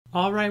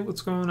Alright,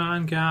 what's going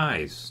on,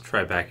 guys?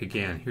 Trev back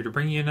again, here to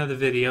bring you another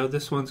video.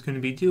 This one's going to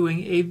be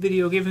doing a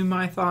video giving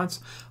my thoughts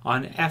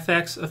on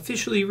FX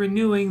officially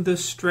renewing The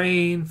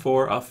Strain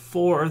for a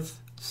 4th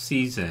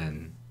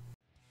season.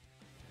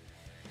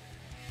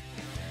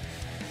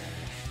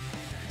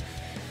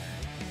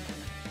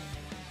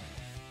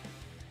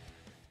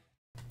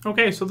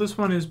 Okay, so this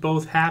one is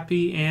both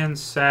happy and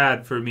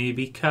sad for me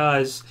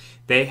because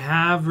they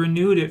have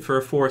renewed it for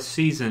a 4th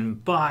season,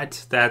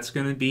 but that's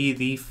going to be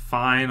the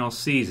final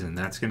season.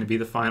 That's going to be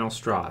the final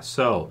straw.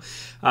 So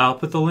I'll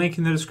put the link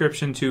in the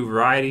description to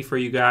Variety for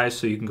you guys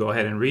so you can go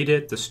ahead and read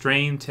it. The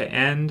Strain to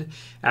end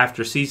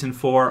after season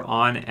 4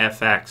 on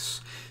FX.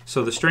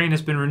 So The Strain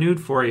has been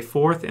renewed for a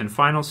 4th and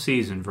final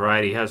season,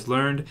 Variety has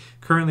learned.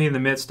 Currently in the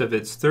midst of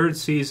its 3rd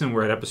season,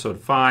 we're at episode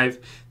 5.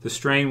 The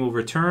Strain will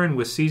return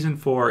with season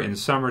 4 in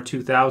summer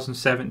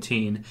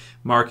 2017,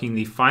 marking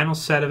the final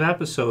set of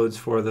episodes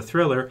for the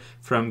thriller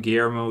from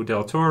Guillermo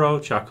del Toro,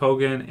 Chuck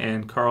Hogan,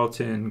 and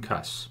Carlton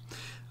Cuse.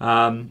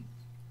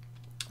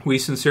 We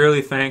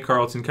sincerely thank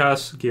Carlton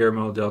Cuse,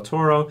 Guillermo del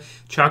Toro,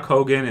 Chuck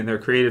Hogan, and their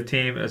creative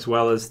team, as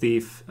well as the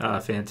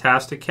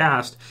fantastic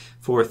cast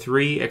for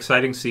 3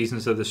 exciting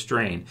seasons of The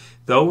Strain.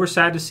 Though we're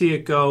sad to see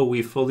it go,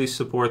 we fully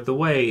support the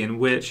way in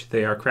which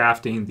they are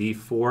crafting the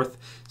 4th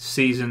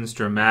season's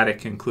dramatic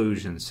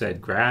conclusion,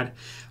 said Grad.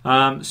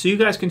 So you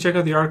guys can check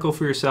out the article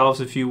for yourselves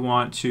if you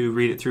want to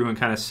read it through and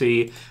kind of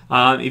see.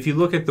 If you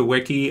look at the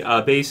wiki,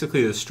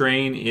 basically The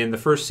Strain in the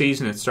 1st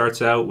season, it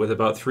starts out with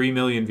about 3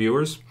 million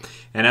viewers.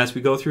 And as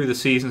we go through the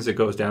seasons, it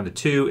goes down to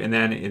 2. And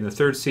then in the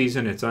 3rd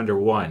season, it's under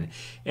 1.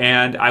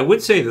 And I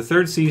would say the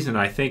 3rd season,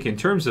 I think, in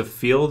terms of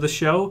feel of the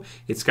show,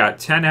 it's got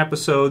 10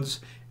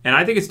 episodes. And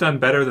I think it's done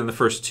better than the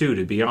first 2,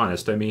 to be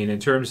honest. I mean, in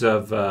terms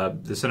of the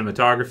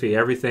cinematography,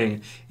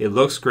 everything, it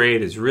looks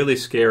great. It's really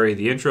scary.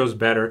 The intro's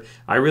better.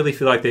 I really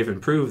feel like they've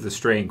improved The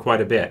Strain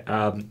quite a bit.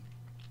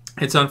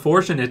 It's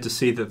unfortunate to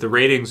see that the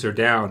ratings are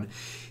down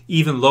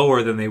even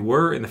lower than they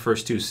were in the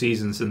first 2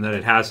 seasons and that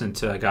it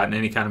hasn't gotten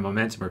any kind of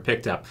momentum or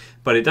picked up.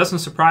 But it doesn't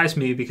surprise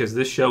me because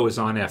this show is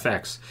on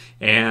FX.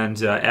 And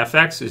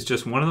FX is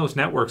just one of those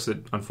networks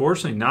that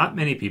unfortunately not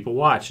many people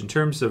watch. In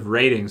terms of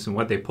ratings and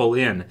what they pull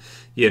in,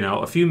 you know,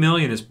 a few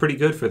million is pretty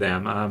good for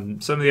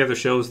them. Some of the other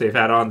shows they've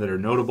had on that are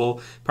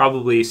notable,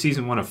 probably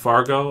season 1 of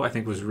Fargo, I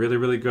think was really,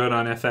 really good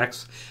on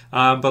FX.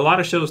 But a lot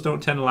of shows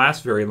don't tend to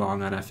last very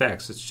long on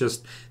FX. It's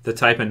just the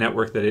type of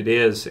network that it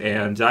is.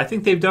 And I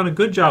think they've done a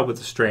good job with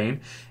The Strain.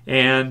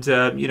 And,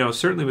 you know,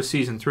 certainly with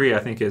season 3, I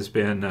think has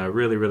been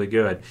really, really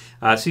good.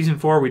 Season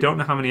 4, we don't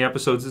know how many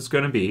episodes it's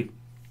going to be.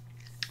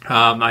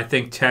 I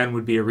think 10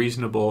 would be a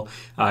reasonable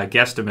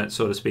guesstimate,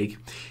 so to speak,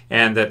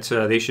 and that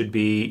they should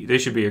be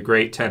a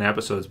great 10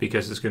 episodes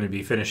because it's going to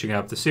be finishing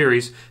up the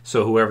series.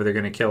 So whoever they're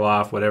going to kill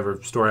off, whatever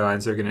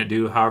storylines they're going to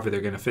do, however they're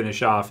going to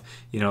finish off,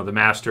 you know, the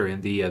Master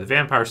and the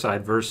vampire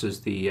side versus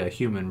the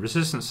human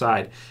resistance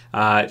side,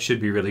 it should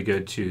be really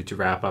good to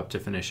wrap up to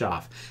finish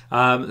off.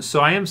 So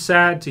I am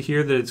sad to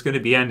hear that it's going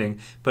to be ending,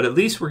 but at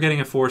least we're getting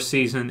a 4th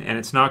season, and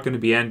it's not going to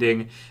be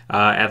ending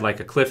at like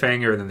a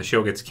cliffhanger, and then the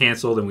show gets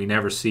canceled and we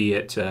never see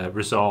it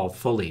resolved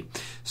fully.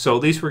 So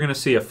at least we're going to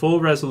see a full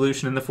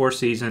resolution in the 4th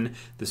season.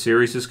 The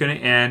series is going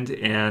to end,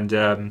 and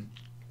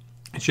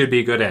it should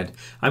be a good end.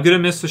 I'm going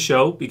to miss the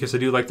show because I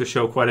do like the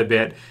show quite a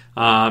bit.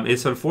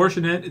 It's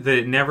unfortunate that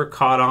it never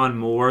caught on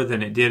more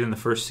than it did in the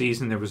 1st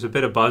season. There was a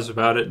bit of buzz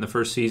about it in the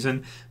 1st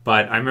season,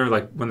 but I remember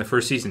like when the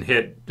 1st season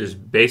hit, there's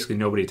basically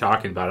nobody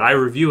talking about it. I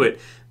review it,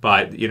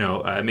 but you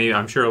know, maybe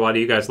I'm sure a lot of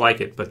you guys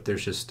like it, but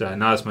there's just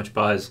not as much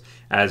buzz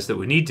as that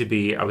would need to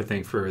be, I would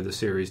think, for the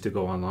series to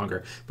go on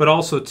longer. But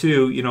also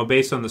too, you know,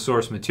 based on the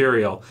source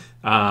material,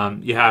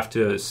 you have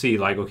to see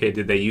like, okay,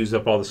 did they use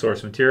up all the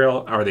source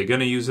material? Are they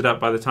going to use it up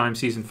by the time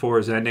season 4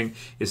 is ending?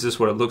 Is this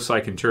what it looks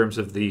like in terms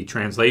of the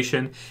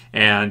translation?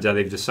 And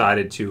they've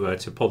decided to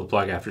pull the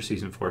plug after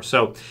season 4.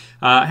 So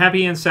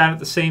happy and sad at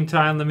the same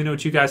time. Let me know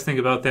what you guys think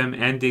about them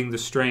ending The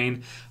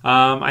Strain.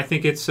 I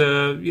think it's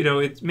you know,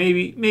 it's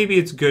maybe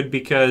it's good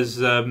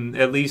because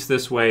at least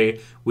this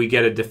way we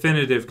get a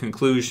definitive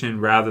conclusion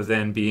rather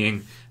than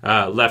being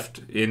left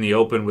in the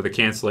open with a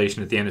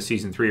cancellation at the end of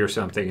season 3 or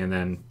something, and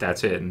then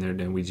that's it, and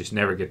then we just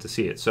never get to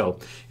see it. So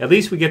at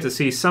least we get to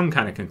see some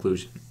kind of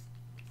conclusion.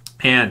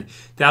 And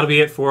that'll be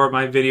it for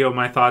my video,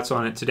 my thoughts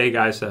on it today,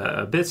 guys.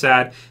 A bit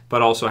sad,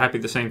 but also happy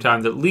at the same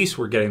time that at least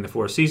we're getting the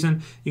 4th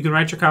season. You can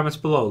write your comments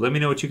below. Let me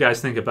know what you guys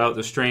think about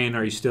The Strain.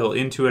 Are you still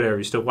into it? Are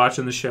you still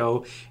watching the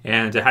show?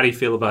 And how do you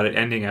feel about it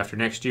ending after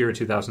next year in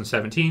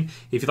 2017?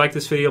 If you like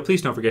this video,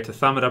 please don't forget to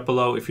thumb it up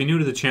below. If you're new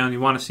to the channel and you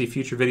want to see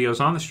future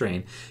videos on The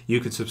Strain, you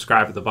can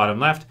subscribe at the bottom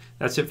left.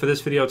 That's it for this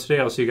video today.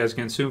 I'll see you guys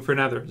again soon for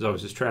another. As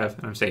always, it's Trev,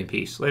 and I'm saying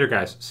peace. Later,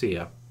 guys. See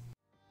ya.